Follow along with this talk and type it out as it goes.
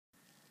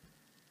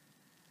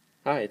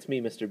Hi, it's me,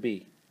 Mr.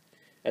 B.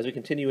 As we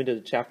continue into the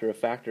chapter of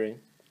factoring,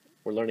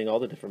 we're learning all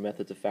the different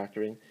methods of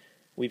factoring.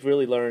 We've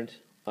really learned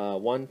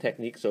one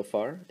technique so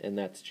far, and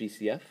that's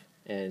GCF.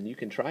 And you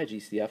can try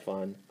GCF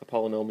on a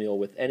polynomial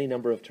with any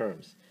number of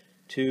terms,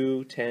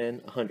 2,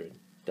 10, 100,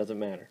 doesn't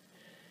matter.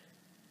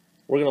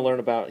 We're going to learn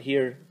about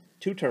here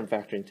two-term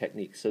factoring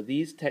techniques. So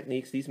these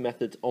techniques, these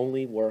methods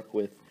only work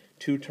with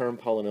two-term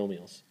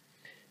polynomials.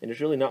 And there's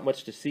really not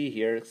much to see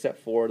here except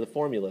for the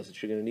formulas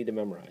that you're going to need to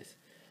memorize.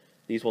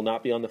 These will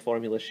not be on the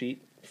formula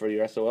sheet for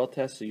your SOL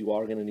test, so you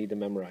are going to need to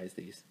memorize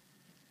these.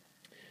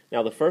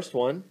 Now the first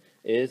one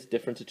is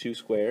difference of two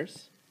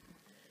squares.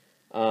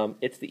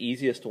 It's the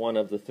easiest one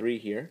of the three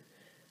here.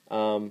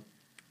 Nothing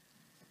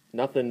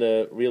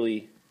to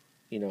really,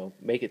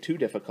 make it too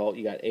difficult.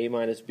 You got a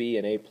minus b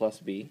and a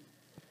plus b.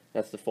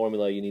 That's the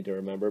formula you need to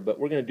remember, but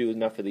we're going to do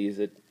enough of these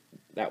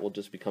that will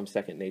just become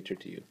second nature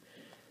to you.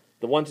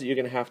 The ones that you're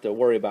going to have to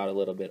worry about a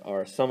little bit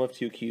are sum of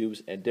two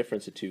cubes and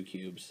difference of two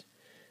cubes.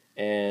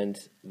 And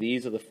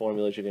these are the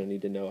formulas you're going to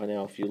need to know.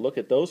 Now, if you look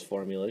at those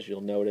formulas, you'll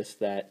notice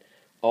that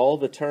all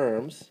the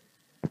terms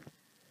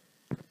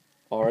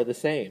are the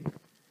same.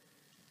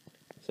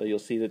 So you'll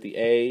see that the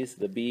a's,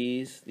 the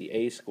b's, the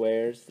a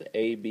squares, the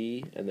ab,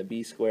 and the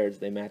b squares,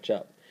 they match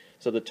up.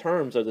 So the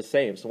terms are the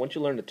same. So once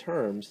you learn the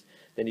terms,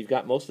 then you've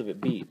got most of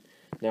it beat.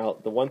 Now,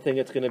 the one thing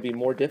that's going to be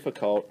more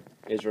difficult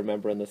is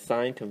remembering the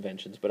sign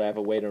conventions, but I have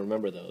a way to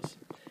remember those.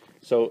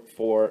 So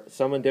for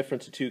sum and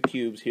difference of two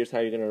cubes, here's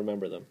how you're going to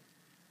remember them.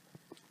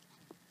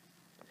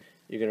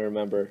 You're going to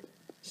remember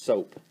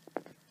SOAP.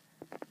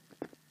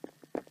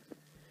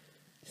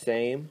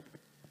 Same,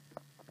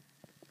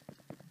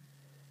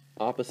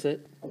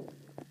 opposite,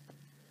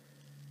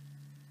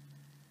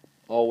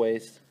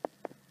 always,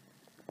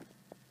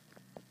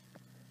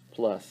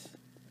 plus.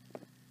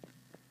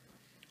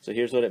 So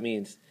here's what it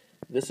means.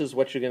 This is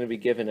what you're going to be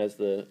given as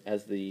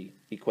the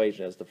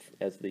equation,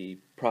 as the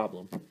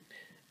problem.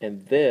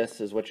 And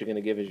this is what you're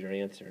going to give as your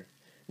answer.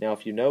 Now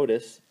if you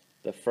notice,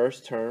 the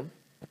first term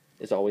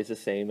is always the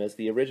same as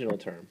the original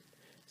term.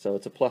 So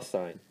it's a plus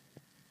sign.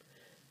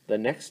 The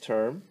next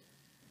term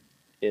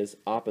is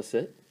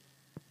opposite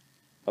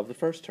of the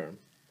first term.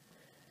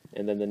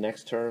 And then the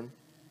next term,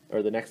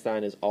 or the next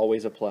sign, is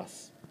always a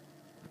plus.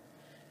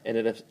 And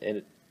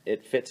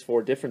it fits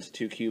for difference of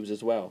two cubes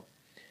as well.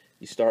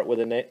 You start with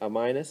a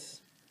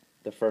minus,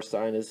 the first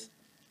sign is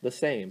the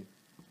same.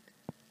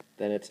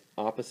 Then it's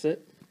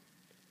opposite,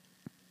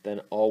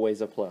 then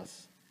always a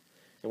plus.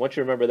 And once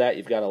you remember that,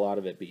 you've got a lot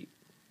of it beat.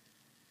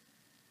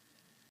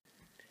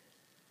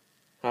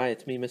 Hi,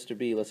 it's me, Mr.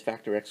 B. Let's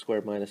factor x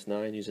squared minus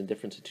 9 using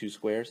difference of two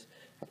squares.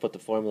 I put the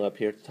formula up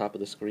here at the top of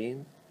the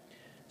screen.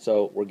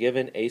 So we're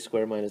given a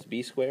squared minus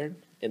b squared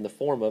in the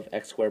form of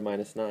x squared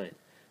minus 9.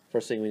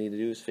 First thing we need to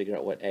do is figure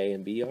out what a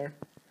and b are.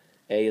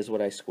 A is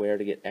what I square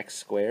to get x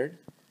squared,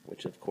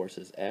 which of course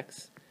is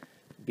x.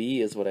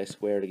 B is what I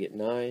square to get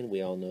 9.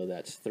 We all know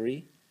that's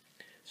 3.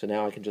 So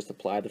now I can just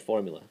apply the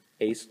formula.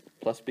 A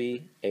plus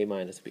b, a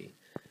minus b.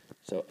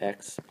 So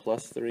x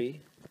plus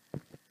 3,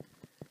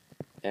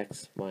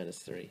 x minus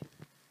 3.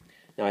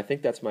 Now I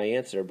think that's my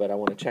answer, but I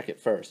want to check it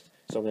first.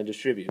 So I'm going to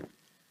distribute.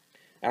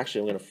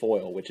 Actually, I'm going to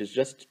FOIL, which is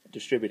just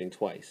distributing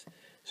twice.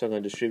 So I'm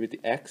going to distribute the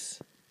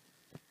x,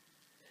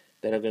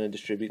 then I'm going to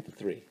distribute the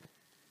 3.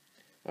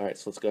 Alright,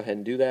 so let's go ahead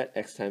and do that.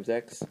 X times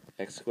x,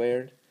 x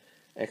squared.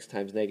 X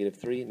times negative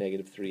 3,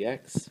 negative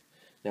 3x.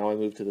 Now I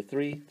move to the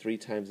 3. 3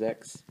 times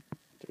x,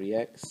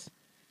 3x.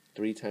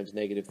 3 times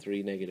negative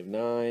 3, negative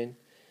 9.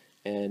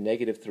 And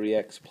negative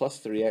 3x plus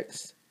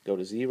 3x go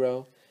to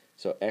 0.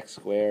 So x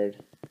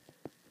squared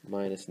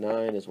minus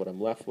 9 is what I'm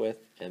left with,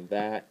 and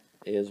that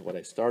is what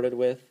I started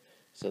with.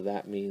 So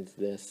that means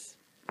this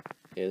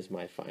is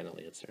my final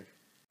answer.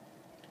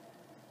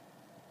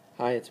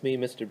 Hi, it's me,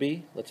 Mr.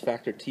 B. Let's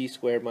factor t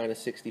squared minus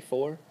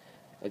 64.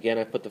 Again,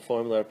 I put the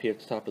formula up here at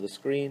the top of the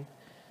screen.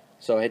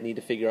 So I need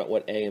to figure out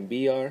what a and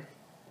b are.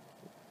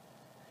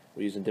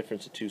 We're using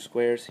difference of two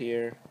squares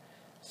here.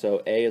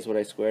 So a is what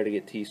I square to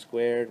get t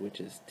squared, which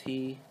is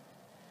t.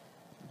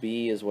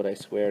 B is what I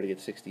square to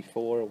get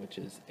 64, which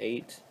is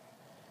 8.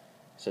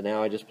 So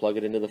now I just plug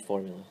it into the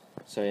formula.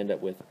 So I end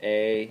up with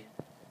a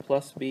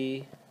plus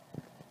b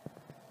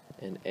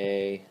and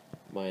a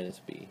minus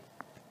b.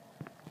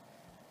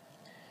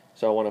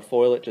 So I want to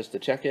FOIL it just to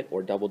check it,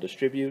 or double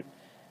distribute.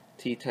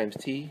 T times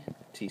t,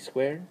 t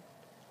squared.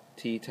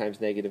 T times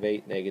negative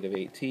 8, negative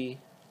 8t.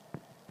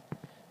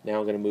 Now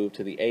I'm going to move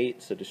to the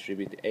 8, so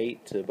distribute the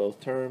 8 to both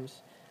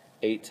terms.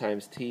 8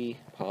 times t,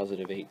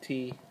 positive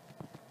 8t.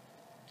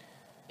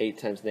 8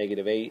 times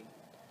negative 8,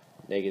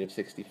 negative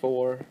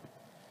 64.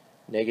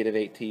 Negative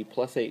 8t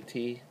plus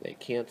 8t, they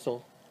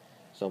cancel.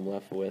 So I'm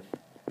left with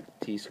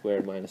t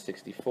squared minus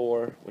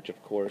 64, which of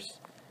course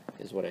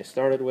is what I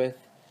started with.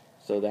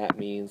 So that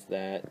means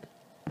that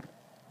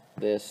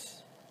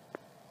this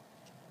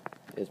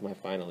is my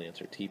final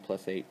answer, t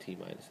plus 8, t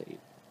minus 8.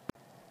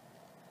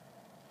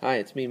 Hi,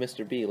 it's me,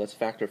 Mr. B. Let's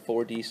factor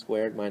 4d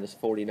squared minus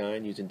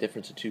 49 using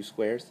difference of two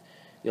squares.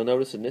 You'll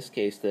notice in this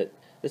case that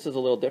This is a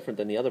little different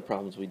than the other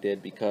problems we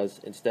did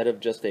because instead of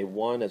just a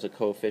 1 as a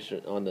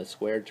coefficient on the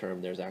squared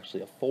term, there's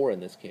actually a 4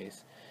 in this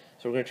case.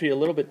 So we're going to treat it a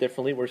little bit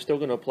differently. We're still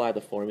going to apply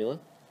the formula.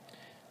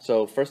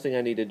 So first thing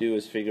I need to do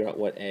is figure out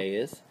what a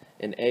is.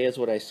 And a is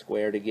what I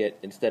square to get,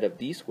 instead of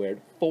d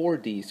squared,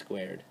 4d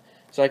squared.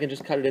 So I can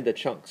just cut it into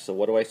chunks. So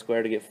what do I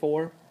square to get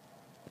 4?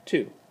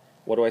 2.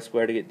 What do I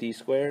square to get d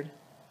squared?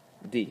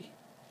 D.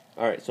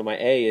 Alright, so my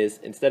a is,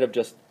 instead of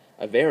just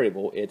a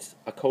variable, it's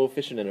a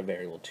coefficient in a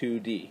variable,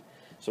 2d.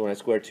 So when I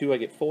square 2, I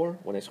get 4.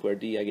 When I square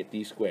d, I get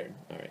d squared.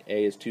 Alright,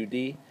 a is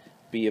 2d.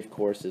 B, of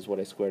course, is what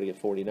I square to get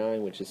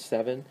 49, which is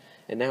 7.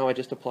 And now I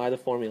just apply the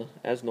formula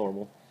as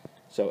normal.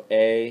 So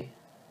a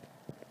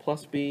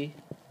plus b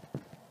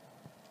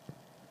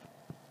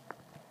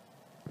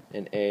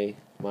and a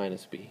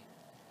minus b.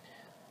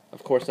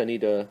 Of course, I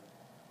need to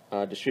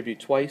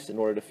distribute twice in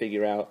order to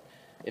figure out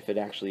if it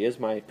actually is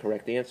my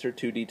correct answer.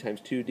 2d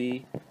times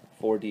 2d,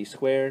 4d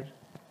squared.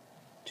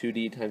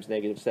 2d times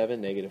negative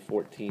 7, negative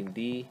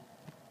 14d.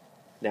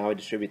 Now I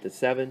distribute the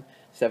 7.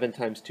 7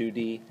 times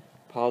 2d,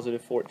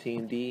 positive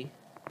 14d.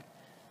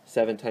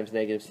 7 times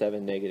negative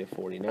 7, negative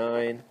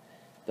 49.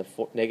 The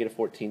negative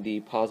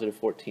 14d, positive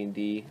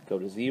 14d go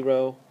to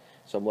 0.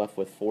 So I'm left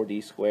with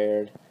 4d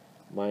squared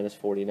minus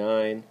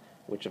 49,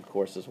 which of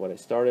course is what I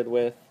started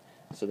with.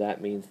 So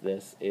that means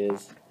this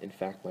is, in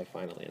fact, my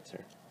final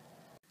answer.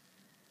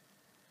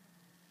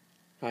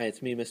 Hi,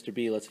 it's me, Mr.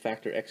 B. Let's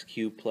factor x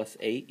cubed plus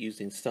 8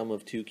 using sum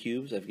of two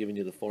cubes. I've given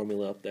you the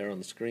formula up there on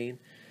the screen.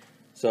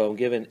 So I'm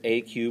given a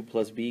cubed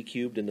plus b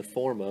cubed in the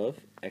form of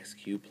x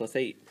cubed plus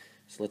 8.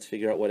 So let's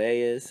figure out what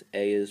a is.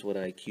 A is what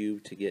I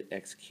cubed to get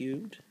x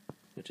cubed,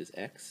 which is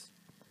x.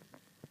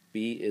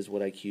 B is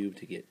what I cubed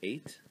to get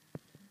 8,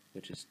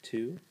 which is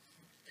 2.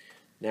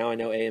 Now I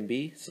know a and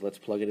b, so let's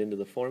plug it into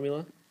the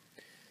formula.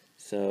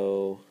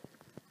 So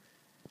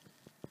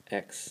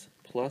x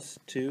plus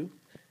 2,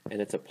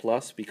 and it's a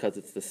plus because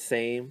it's the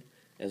same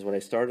as what I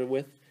started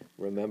with.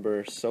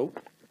 Remember SOAP,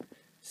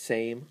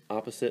 same,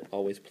 opposite,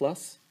 always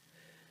plus.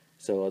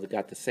 So I've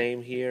got the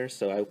same here,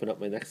 so I open up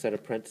my next set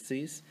of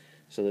parentheses.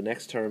 So the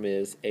next term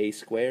is a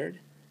squared.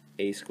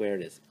 A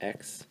squared is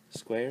x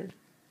squared.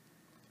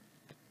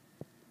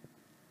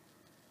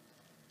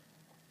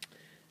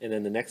 And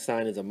then the next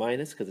sign is a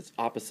minus because it's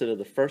opposite of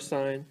the first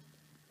sign.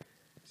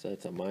 So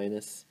it's a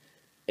minus.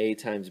 A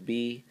times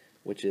b,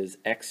 which is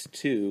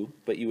x2,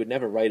 but you would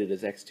never write it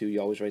as x2.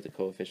 You always write the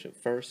coefficient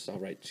first. So I'll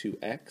write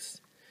 2x.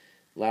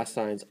 Last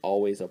sign's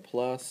always a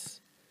plus,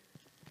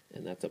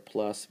 and that's a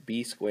plus.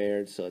 B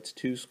squared, so it's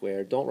 2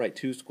 squared. Don't write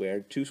 2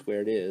 squared. 2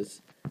 squared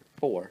is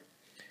 4.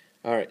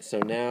 Alright, so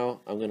now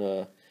I'm going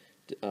to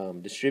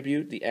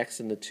distribute the x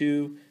and the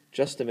 2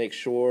 just to make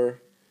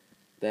sure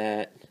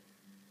that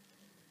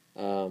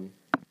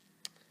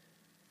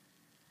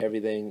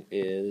everything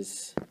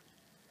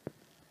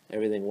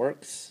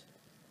works.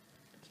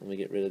 So let me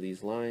get rid of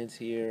these lines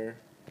here.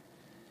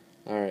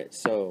 Alright,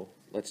 so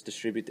let's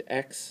distribute the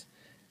x.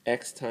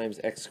 X times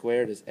x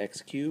squared is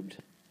x cubed.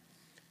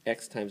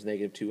 X times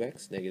negative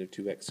 2x, negative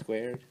 2x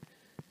squared.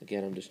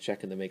 Again, I'm just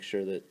checking to make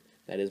sure that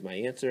that is my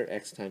answer.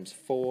 X times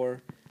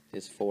 4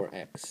 is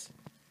 4x.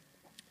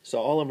 So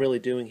all I'm really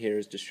doing here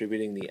is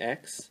distributing the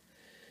x,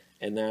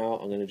 and now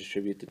I'm going to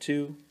distribute the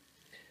 2.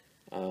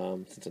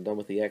 Since I'm done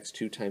with the x,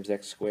 2 times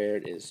x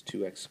squared is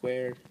 2x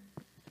squared.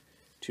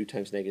 2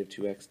 times negative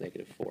 2x,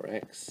 negative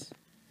 4x.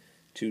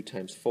 2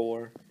 times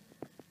 4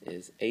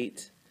 is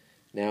 8.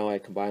 Now I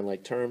combine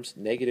like terms.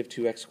 Negative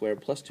 2x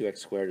squared plus 2x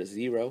squared is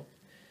 0.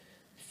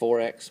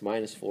 4x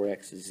minus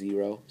 4x is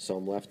 0, so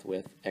I'm left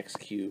with x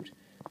cubed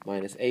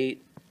minus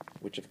 8,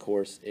 which of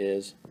course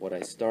is what I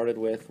started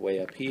with way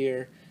up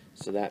here,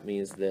 so that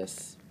means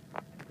this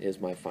is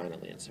my final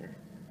answer.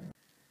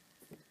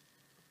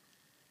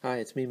 Hi,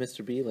 it's me,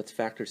 Mr. B. Let's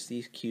factor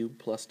c cubed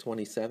plus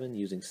 27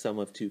 using sum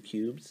of two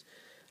cubes.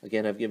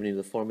 Again, I've given you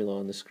the formula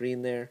on the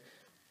screen there.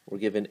 We're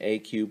given a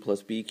cubed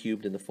plus b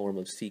cubed in the form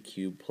of c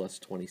cubed plus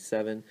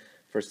 27.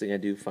 First thing I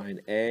do,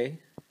 find a.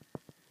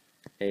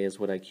 A is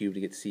what I cubed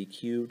to get c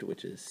cubed,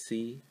 which is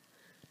c.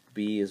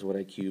 B is what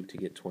I cubed to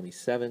get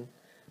 27,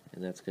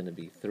 and that's going to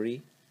be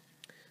 3.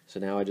 So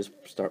now I just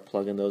start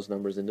plugging those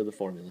numbers into the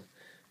formula.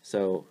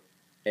 So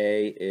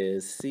a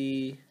is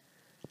c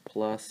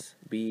plus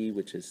b,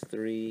 which is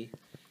 3.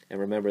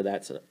 And remember,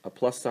 that's a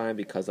plus sign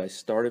because I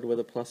started with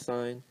a plus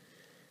sign.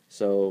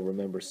 So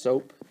remember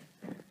SOAP,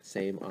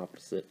 same,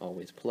 opposite,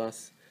 always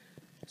plus.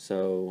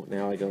 So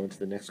now I go into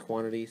the next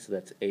quantity, so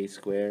that's a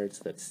squared,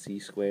 so that's c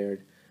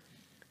squared,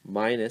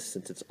 minus,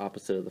 since it's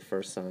opposite of the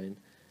first sign,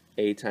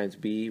 a times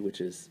b,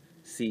 which is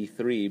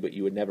c3, but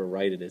you would never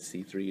write it as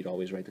c3. You'd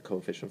always write the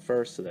coefficient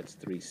first, so that's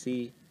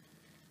 3c.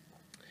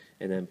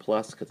 And then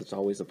plus, because it's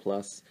always a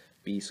plus,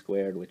 b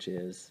squared, which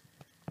is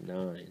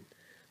 9.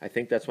 I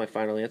think that's my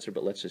final answer,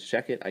 but let's just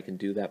check it. I can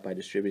do that by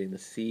distributing the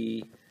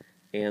c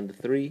and the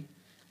 3.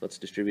 Let's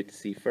distribute the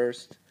c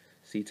first.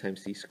 C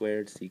times c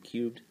squared, c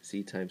cubed.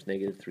 C times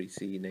negative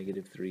 3c,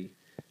 negative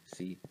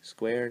 3c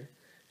squared.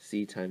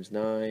 C times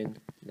 9,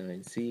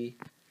 9c.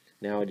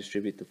 Now I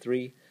distribute the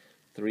 3.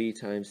 3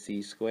 times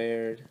c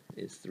squared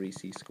is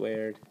 3c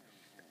squared.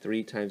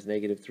 3 times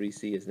negative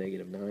 3c is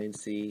negative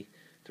 9c.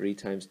 3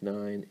 times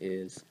 9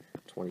 is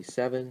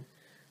 27.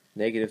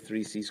 Negative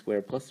 3c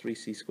squared plus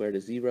 3c squared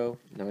is 0.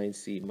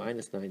 9c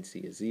minus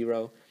 9c is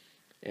 0.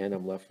 And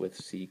I'm left with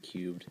c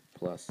cubed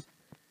plus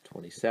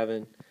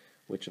 27,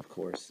 which of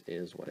course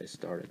is what I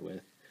started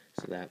with.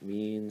 So that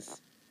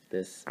means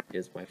this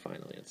is my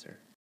final answer.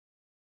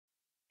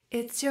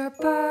 It's your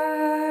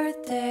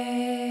birthday.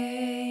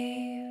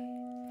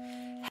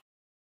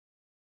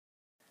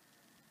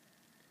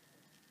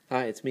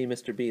 Hi, it's me,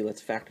 Mr. B.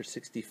 Let's factor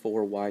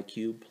 64y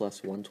cubed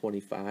plus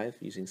 125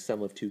 using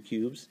sum of two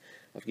cubes.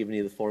 I've given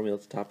you the formula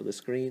at the top of the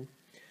screen.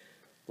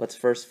 Let's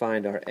first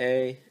find our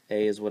a.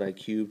 A is what I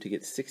cubed to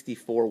get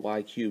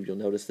 64y cubed. You'll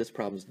notice this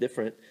problem is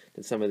different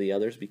than some of the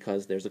others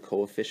because there's a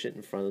coefficient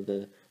in front of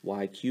the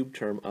y cubed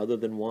term other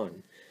than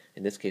 1.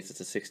 In this case, it's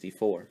a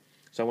 64.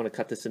 So I want to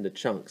cut this into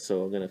chunks,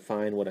 so I'm going to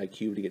find what I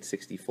cubed to get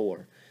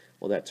 64.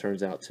 Well, that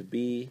turns out to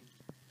be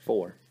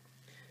 4.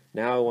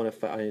 Now I want to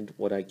find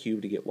what I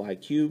cubed to get y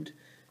cubed,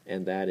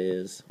 and that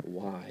is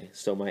y.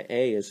 So my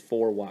a is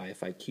 4y.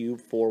 If I cube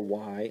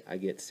 4y, I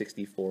get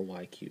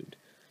 64y cubed.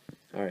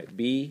 All right,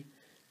 b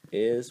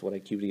is what I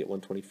cubed to get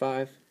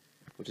 125,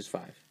 which is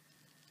 5.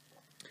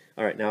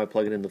 All right, now I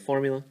plug it in the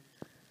formula.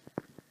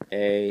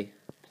 A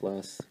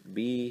plus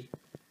b.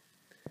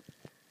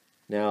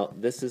 Now,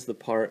 this is the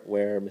part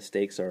where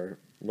mistakes are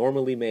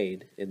normally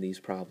made in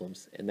these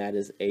problems, and that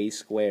is a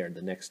squared,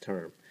 the next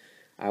term.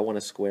 I want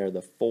to square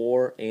the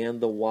 4 and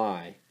the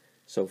y.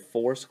 So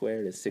 4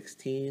 squared is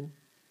 16.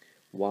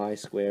 Y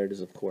squared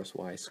is, of course,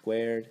 y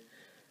squared.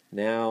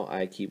 Now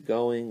I keep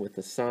going with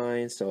the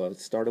sign. So I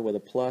started with a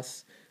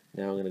plus.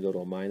 Now I'm going to go to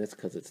a minus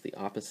because it's the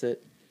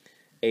opposite.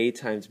 A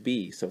times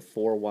b. So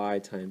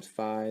 4y times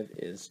 5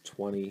 is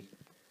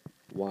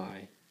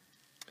 20y.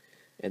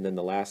 And then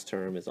the last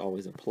term is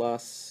always a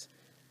plus.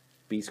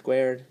 B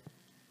squared,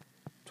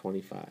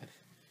 25.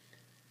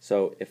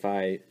 So if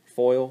I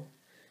FOIL,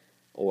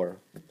 or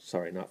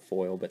sorry, not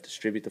FOIL, but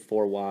distribute the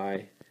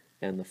 4y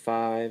and the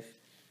 5,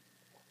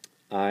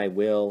 I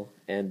will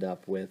end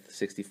up with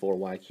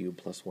 64y cubed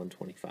plus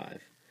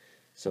 125.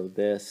 So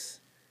this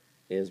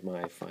is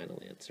my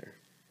final answer.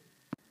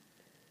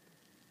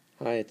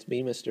 Hi, it's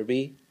me, Mr.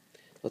 B.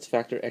 Let's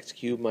factor x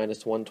cubed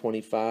minus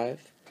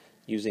 125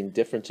 using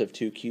difference of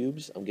two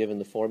cubes. I'm given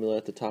the formula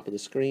at the top of the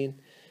screen,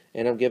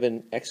 and I'm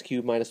given x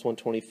cubed minus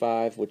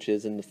 125, which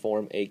is in the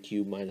form a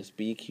cubed minus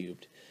b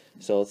cubed.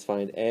 So let's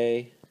find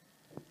a.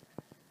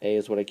 A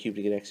is what I cubed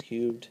to get x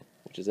cubed,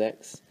 which is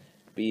x.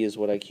 B is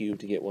what I cubed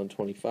to get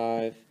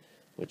 125,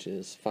 which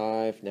is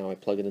 5. Now I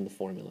plug it in the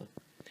formula.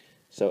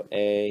 So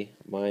a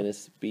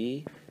minus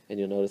b, and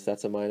you'll notice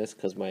that's a minus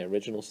because my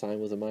original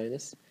sign was a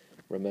minus.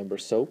 Remember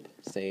SOAP,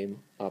 same,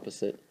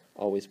 opposite,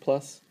 always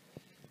plus.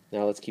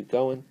 Now let's keep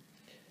going.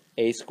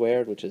 A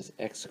squared, which is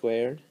x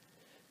squared.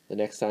 The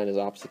next sign is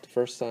opposite the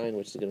first sign,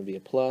 which is going to be a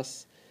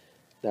plus.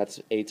 That's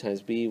a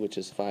times b, which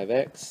is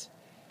 5x.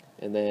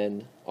 And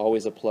then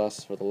always a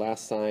plus for the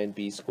last sign,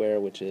 b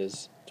squared, which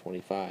is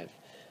 25.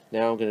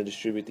 Now I'm going to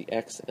distribute the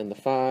x and the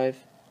 5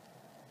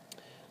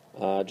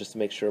 just to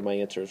make sure my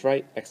answer is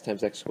right. X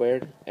times x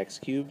squared, x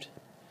cubed.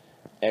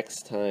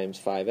 X times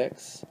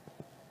 5x,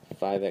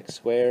 5x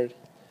squared.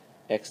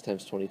 X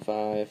times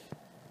 25,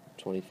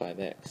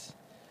 25x.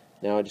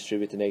 Now I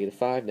distribute the negative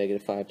 5.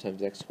 Negative 5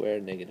 times x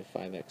squared, negative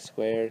 5x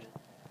squared.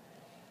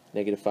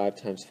 Negative 5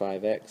 times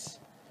 5x,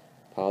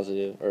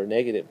 positive, or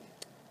negative.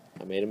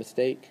 I made a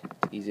mistake.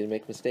 It's easy to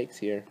make mistakes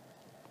here.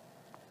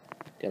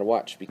 Gotta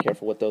watch. Be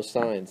careful with those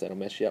signs. That'll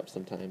mess you up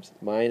sometimes.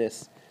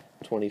 Minus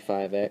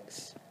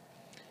 25x.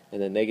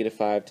 And then negative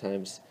 5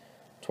 times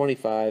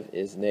 25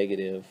 is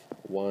negative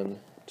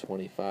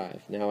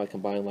 125. Now I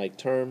combine like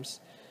terms.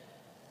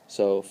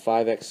 So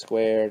 5x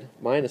squared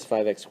minus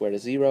 5x squared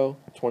is 0.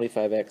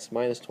 25x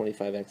minus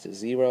 25x is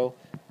 0.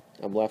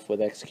 I'm left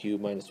with x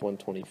cubed minus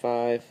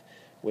 125,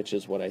 which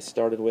is what I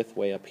started with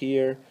way up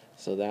here.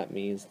 So that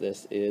means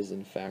this is,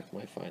 in fact,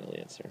 my final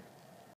answer.